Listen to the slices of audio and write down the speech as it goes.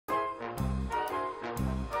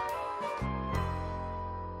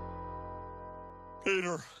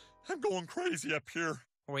Peter, I'm going crazy up here.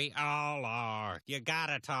 We all are. You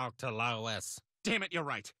gotta talk to Lois. Damn it, you're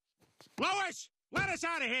right. Lois, let us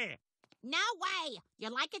out of here. No way! You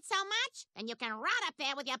like it so much? Then you can rot up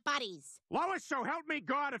there with your buddies. Lois, so help me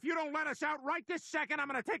God, if you don't let us out right this second, I'm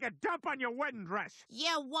gonna take a dump on your wedding dress.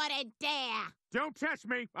 You wouldn't dare. Don't test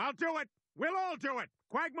me. I'll do it. We'll all do it.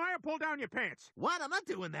 Quagmire, pull down your pants. What? I'm not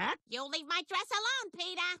doing that. You leave my dress alone,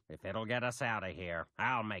 Peter. If it'll get us out of here,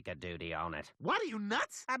 I'll make a duty on it. What, are you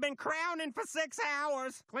nuts? I've been crowning for 6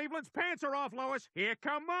 hours. Cleveland's pants are off, Lois. Here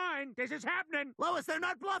come mine. This is happening. Lois, they're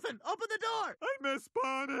not bluffing. Open the door. I miss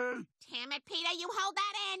Bonnie. Damn it, Peter, you hold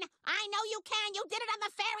that in. I know you can. You did it on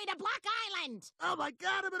the ferry to Block Island. Oh, my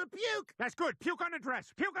God, I'm gonna puke. That's good. Puke on a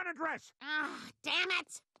dress. Puke on a dress. Ah, damn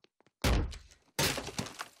it.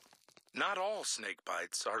 Not all snake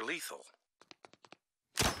bites are lethal.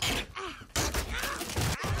 There!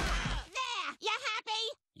 You happy?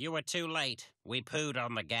 You were too late. We pooed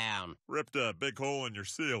on the gown. Ripped a big hole in your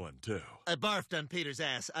ceiling, too. I barfed on Peter's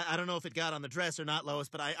ass. I don't know if it got on the dress or not, Lois,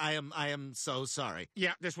 but I am so sorry.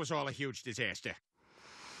 Yeah, this was all a huge disaster.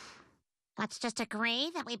 Let's just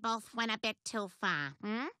agree that we both went a bit too far,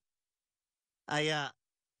 hmm? I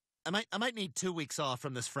might need 2 weeks off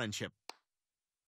from this friendship.